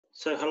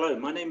So hello,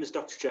 my name is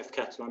Dr. Jeff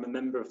Kettle. I'm a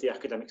member of the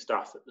academic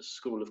staff at the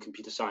School of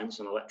Computer Science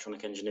and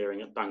Electronic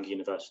Engineering at Bangor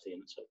University,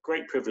 and it's a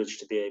great privilege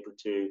to be able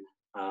to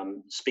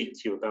speak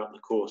to you about the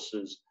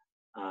courses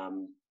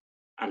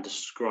and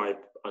describe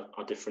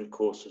our different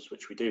courses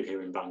which we do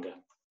here in Bangor.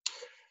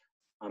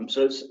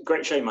 So it's a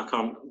great shame I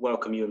can't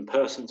welcome you in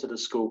person to the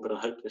school, but I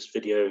hope this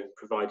video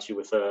provides you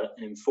with an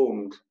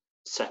informed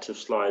set of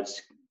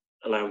slides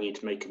allowing you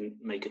to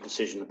make a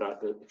decision about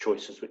the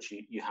choices which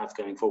you have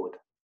going forward.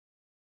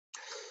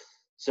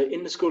 So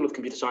in the School of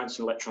Computer Science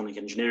and Electronic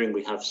Engineering,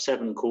 we have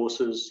 7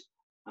 courses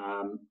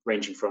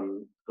ranging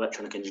from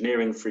electronic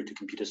engineering through to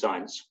computer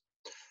science.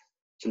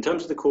 So in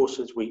terms of the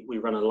courses, we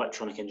run an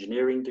electronic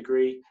engineering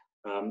degree,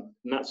 and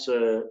that's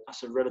a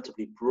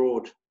relatively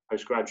broad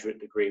postgraduate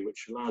degree,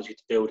 which allows you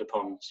to build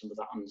upon some of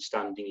that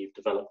understanding you've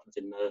developed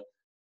within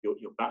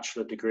your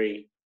bachelor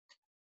degree,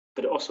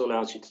 but it also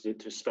allows you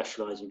to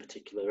specialize in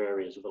particular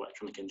areas of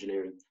electronic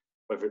engineering,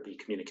 whether it be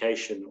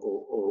communication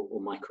or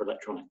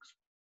microelectronics.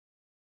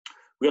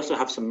 We also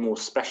have some more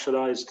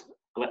specialized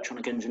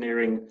electronic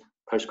engineering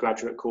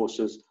postgraduate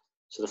courses.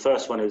 So the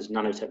first one is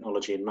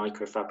nanotechnology and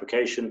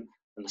microfabrication,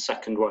 and the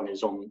second one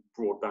is on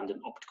broadband and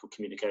optical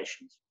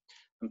communications.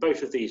 And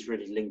both of these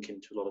really link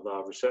into a lot of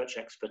our research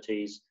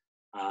expertise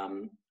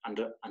and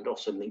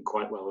also link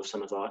quite well with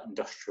some of our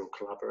industrial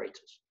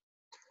collaborators.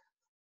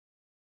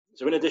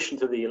 So in addition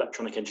to the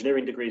electronic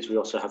engineering degrees, we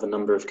also have a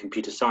number of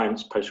computer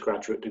science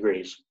postgraduate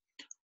degrees.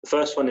 The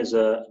first one is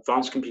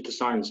advanced computer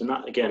science, and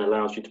that again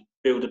allows you to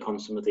build upon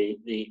some of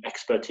the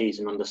expertise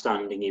and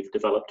understanding you've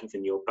developed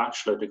within your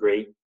bachelor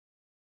degree.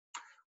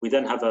 We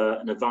then have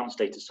an advanced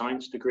data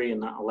science degree,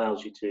 and that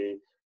allows you to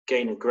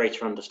gain a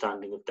greater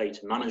understanding of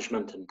data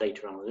management and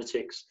data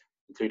analytics,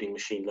 including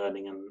machine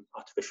learning and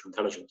artificial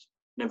intelligence.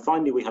 And then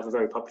finally, we have a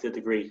very popular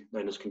degree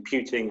known as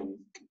computing and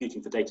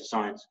computing for data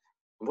science.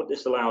 And what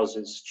this allows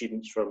is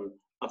students from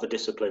other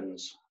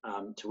disciplines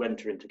to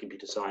enter into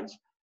computer science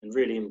and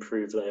really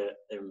improve their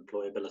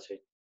employability.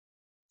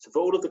 So for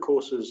all of the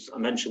courses I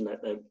mentioned,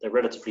 that they're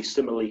relatively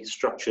similarly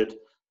structured.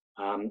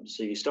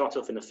 So you start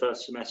off in the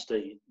first semester,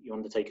 you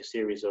undertake a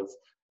series of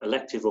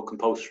elective or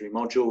compulsory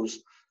modules.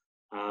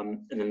 And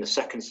then the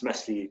second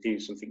semester, you do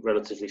something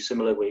relatively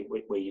similar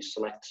where you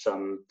select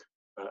some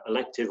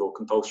elective or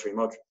compulsory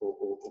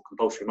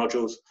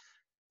modules.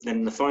 And then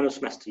in the final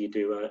semester, you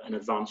do an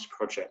advanced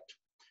project.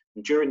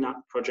 And during that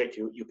project,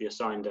 you'll be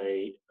assigned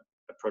a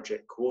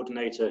project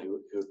coordinator who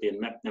would be a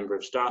member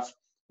of staff,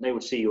 and they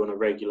would see you on a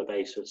regular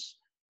basis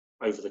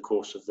over the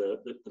course of the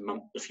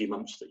few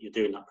months that you're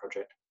doing that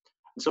project.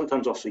 And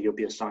sometimes also you'll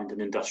be assigned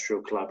an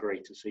industrial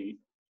collaborator, so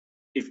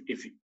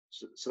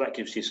that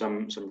gives you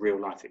some real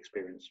life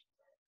experience.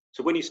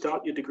 So when you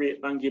start your degree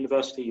at Bangor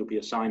University, you'll be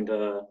assigned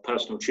a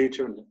personal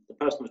tutor, and the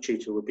personal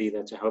tutor will be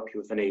there to help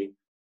you with any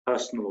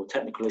personal or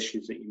technical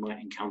issues that you might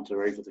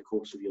encounter over the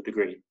course of your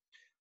degree.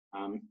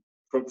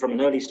 From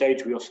an early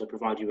stage, we also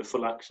provide you with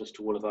full access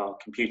to all of our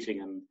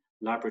computing and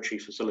laboratory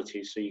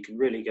facilities, so you can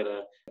really get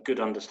a good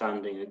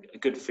understanding, a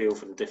good feel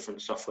for the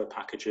different software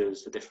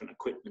packages, the different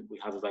equipment we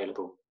have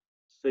available.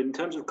 So in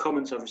terms of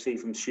comments I've received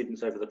from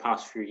students over the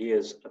past few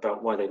years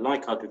about why they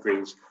like our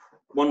degrees,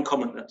 one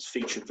comment that's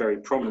featured very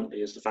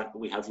prominently is the fact that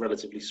we have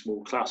relatively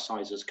small class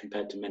sizes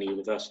compared to many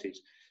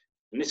universities.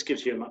 And this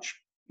gives you a much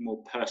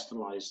more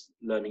personalized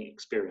learning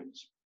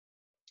experience.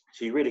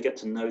 So you really get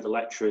to know the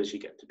lecturers, you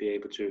get to be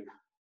able to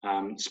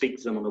speak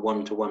to them on a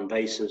one-to-one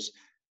basis,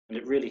 and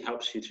it really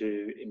helps you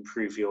to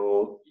improve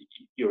your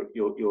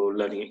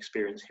learning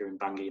experience here in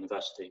Bangor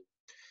University.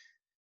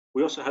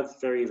 We also have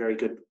very, very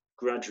good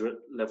graduate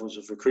levels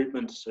of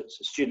recruitment, so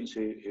students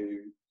who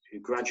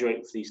graduate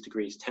with these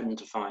degrees tend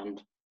to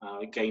find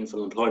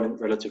gainful employment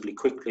relatively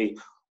quickly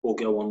or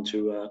go on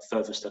to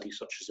further studies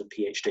such as a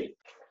PhD.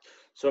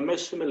 So I'm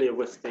most familiar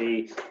with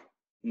the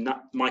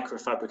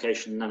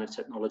microfabrication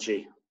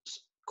nanotechnology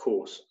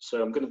course.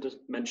 So I'm going to just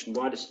mention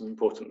why this is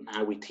important and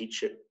how we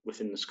teach it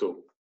within the school.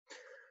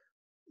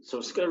 So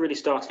I'm just going to really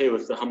start here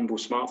with the humble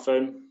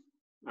smartphone.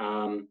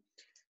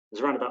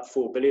 There's around about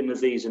 4 billion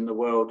of these in the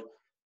world,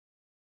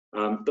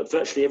 but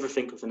virtually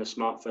everything within a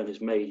smartphone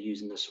is made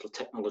using the sort of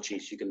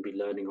technologies you're going to be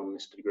learning on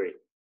this degree.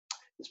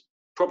 It's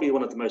probably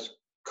one of the most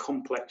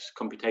complex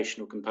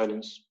computational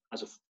components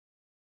as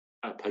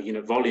per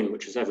unit volume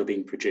which has ever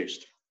been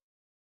produced.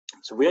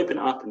 So we open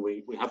it up and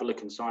we have a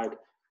look inside.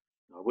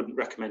 I wouldn't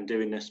recommend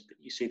doing this, but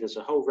you see there's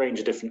a whole range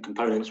of different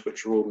components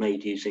which are all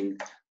made using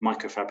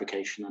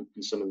microfabrication and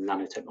some of the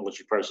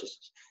nanotechnology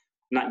processes.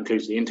 And that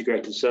includes the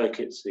integrated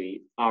circuits,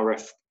 the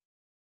RF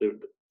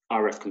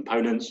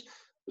components,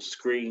 the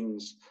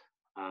screens,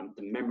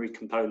 the memory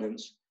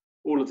components.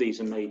 All of these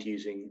are made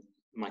using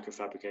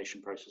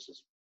microfabrication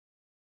processes.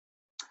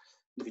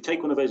 If you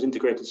take one of those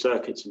integrated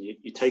circuits and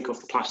you take off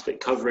the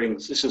plastic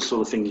coverings, this is the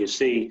sort of thing you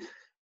see.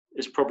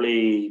 There's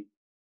probably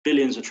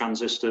billions of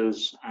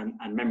transistors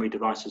and memory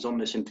devices on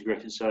this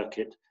integrated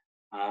circuit.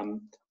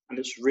 And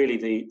it's really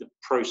the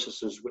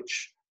processes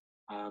which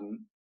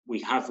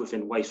we have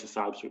within wafer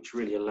fabs which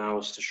really allow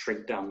us to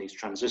shrink down these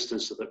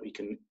transistors so that we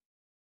can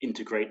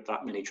integrate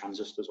that many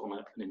transistors on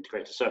an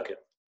integrated circuit.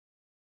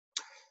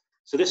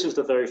 So this is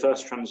the very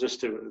first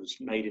transistor. It was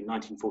made in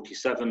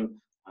 1947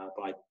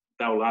 by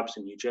Bell Labs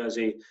in New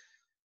Jersey.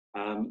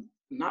 And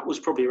that was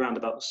probably around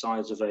about the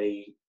size of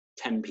a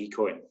 10p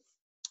coin.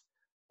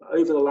 But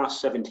over the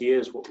last 70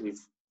 years, what we've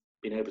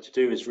been able to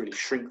do is really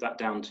shrink that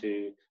down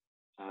to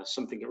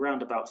something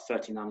around about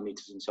 30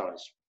 nanometers in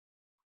size.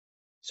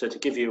 So to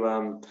give you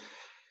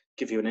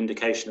an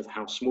indication of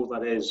how small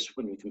that is,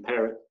 when you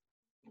compare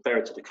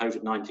it to the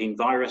COVID-19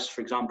 virus,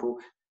 for example,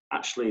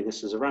 actually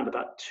this is around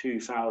about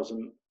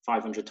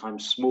 2,500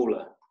 times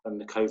smaller than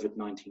the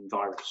COVID-19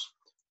 virus.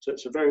 So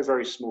it's a very,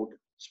 very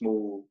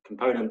small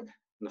component.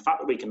 And the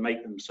fact that we can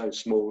make them so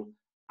small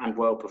and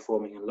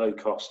well-performing and low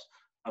cost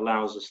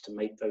allows us to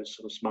make those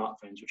sort of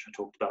smartphones, which I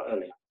talked about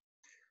earlier.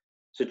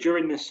 So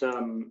during this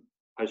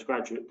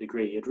postgraduate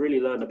degree, you'd really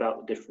learn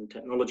about the different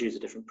technologies, the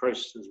different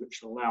processes,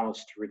 which allow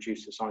us to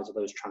reduce the size of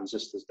those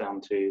transistors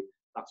down to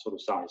that sort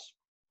of size.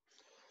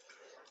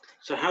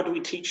 So how do we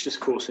teach this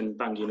course in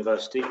Bangor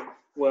University?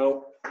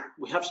 Well,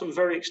 we have some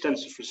very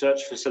extensive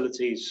research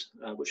facilities,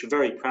 which we're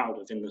very proud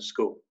of in the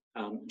school.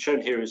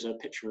 Shown here is a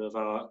picture of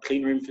our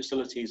clean room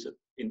facilities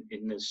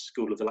in the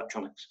School of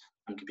Electronics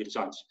and Computer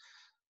Science.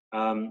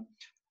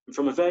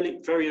 From a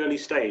very early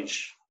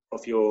stage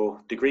of your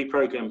degree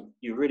program,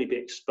 you really be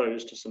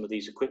exposed to some of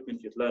these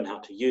equipment. You'd learn how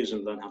to use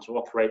them, learn how to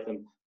operate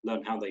them,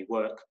 learn how they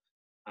work.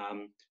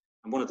 And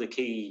one of the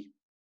key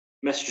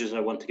messages I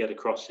want to get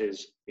across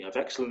is we have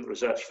excellent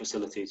research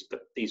facilities,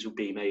 but these will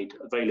be made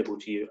available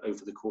to you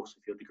over the course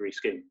of your degree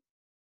scheme.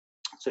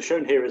 So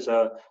shown here is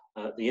the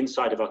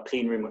inside of our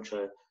clean room, which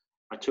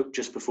I took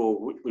just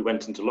before we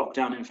went into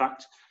lockdown, in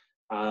fact.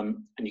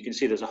 And you can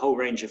see there's a whole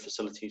range of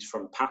facilities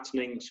from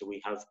patterning. So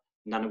we have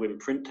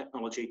nano-imprint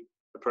technology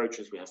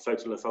approaches, we have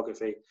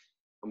photolithography,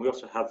 and we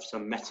also have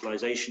some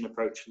metallization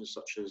approaches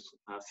such as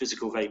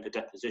physical vapor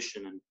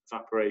deposition and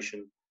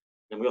evaporation.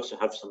 And we also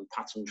have some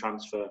pattern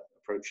transfer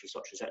approaches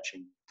such as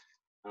etching.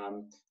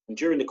 And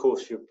during the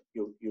course,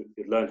 you'll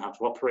learn how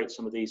to operate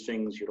some of these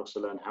things. You'll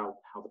also learn how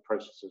the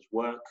processes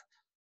work,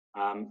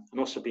 and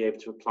also be able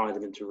to apply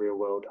them into real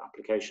world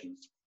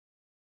applications.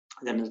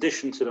 And then in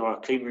addition to our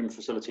clean room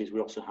facilities, we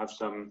also have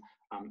some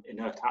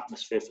inert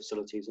atmosphere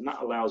facilities, and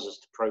that allows us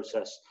to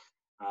process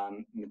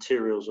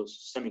materials or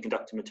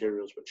semiconductor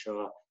materials which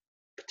are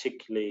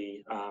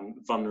particularly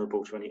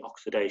vulnerable to any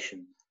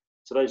oxidation.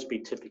 So those would be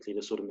typically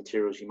the sort of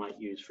materials you might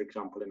use, for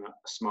example, in a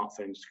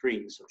smartphone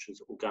screen, such as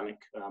organic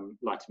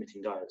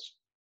light-emitting diodes.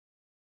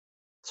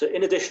 So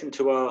in addition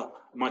to our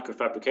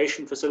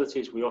microfabrication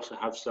facilities, we also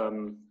have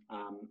some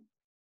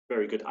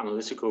very good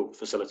analytical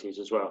facilities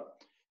as well.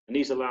 And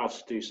these allow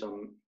us to do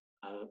some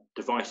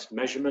device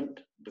measurement,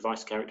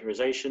 device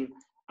characterization,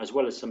 as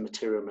well as some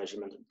material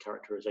measurement and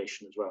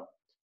characterization as well.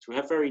 So we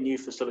have very new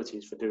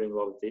facilities for doing a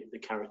lot of the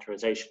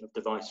characterization of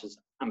devices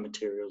and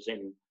materials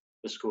in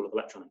the School of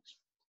Electronics.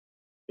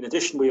 In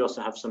addition, we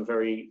also have some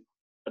very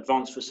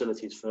advanced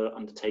facilities for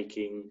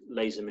undertaking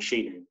laser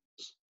machining.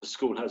 The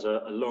school has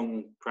a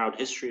long, proud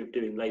history of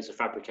doing laser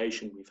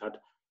fabrication. We've had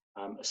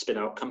a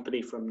spin-out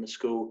company from the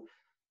school,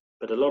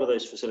 but a lot of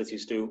those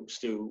facilities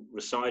still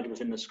reside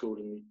within the school,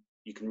 and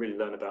you can really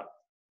learn about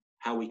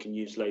how we can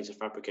use laser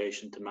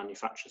fabrication to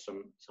manufacture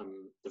some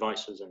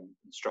devices and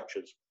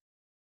structures.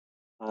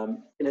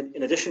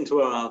 In addition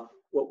to our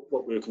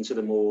what we would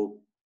consider more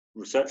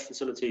research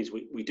facilities,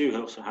 we do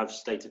also have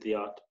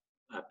state-of-the-art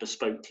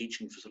bespoke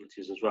teaching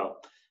facilities as well.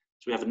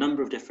 So we have a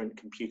number of different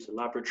computer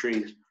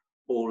laboratories,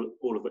 all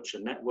of which are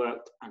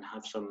networked and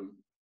have some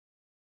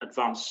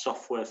advanced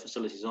software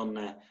facilities on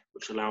there,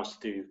 which allow us to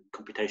do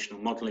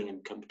computational modeling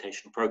and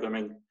computational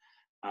programming.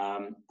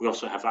 We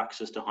also have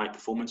access to high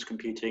performance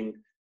computing.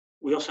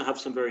 We also have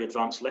some very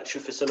advanced lecture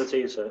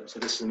facilities. So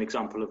this is an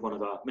example of one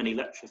of our many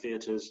lecture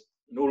theatres.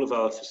 And all of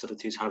our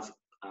facilities have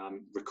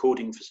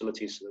recording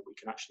facilities so that we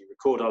can actually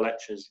record our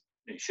lectures.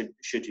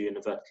 Should you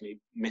inadvertently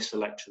miss a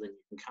lecture, then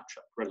you can catch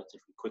up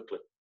relatively quickly.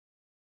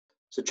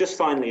 So just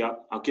finally,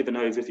 I'll give an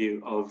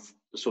overview of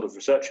the sort of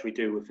research we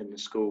do within the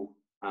school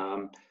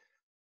and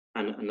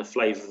the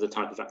flavour of the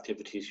type of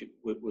activities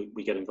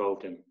we get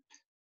involved in.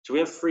 So we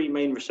have three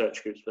main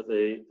research groups, but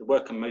the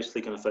work I'm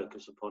mostly going to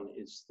focus upon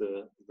is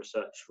the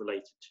research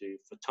related to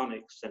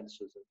photonics,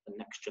 sensors, and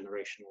next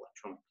generation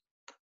electronics.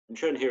 And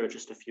shown here are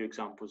just a few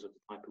examples of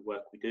the type of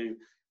work we do.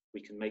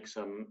 We can make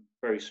some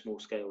very small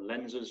scale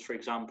lenses, for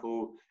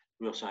example.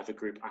 We also have a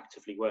group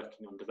actively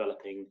working on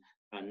developing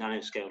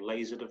nanoscale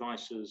laser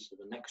devices, so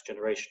the next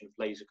generation of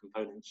laser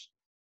components.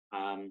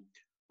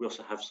 We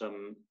also have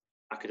some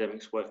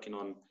academics working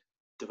on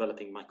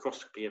developing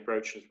microscopy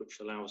approaches, which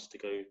allow us to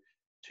go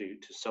to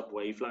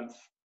sub-wavelength,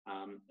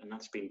 and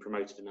that's been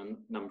promoted in a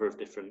number of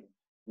different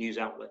news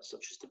outlets,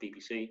 such as the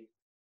BBC.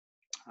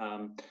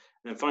 And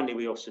then finally,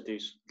 we also do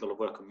a lot of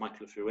work on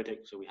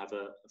microfluidics, so we have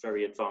a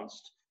very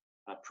advanced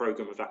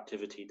program of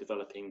activity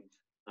developing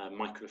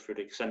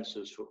microfluidic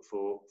sensors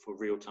for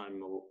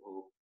real-time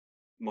or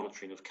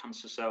monitoring of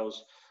cancer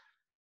cells.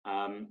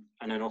 And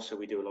then also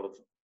we do a lot of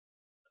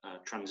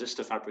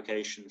transistor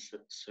fabrication.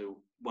 So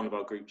one of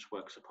our groups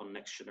works upon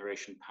next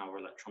generation power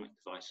electronic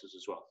devices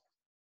as well.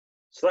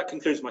 So that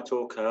concludes my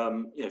talk.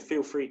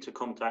 Feel free to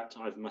contact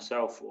either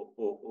myself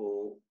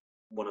or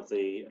one of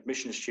the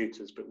admissions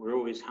tutors, but we're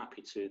always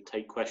happy to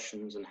take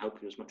questions and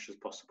help you as much as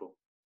possible.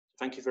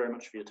 Thank you very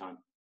much for your time.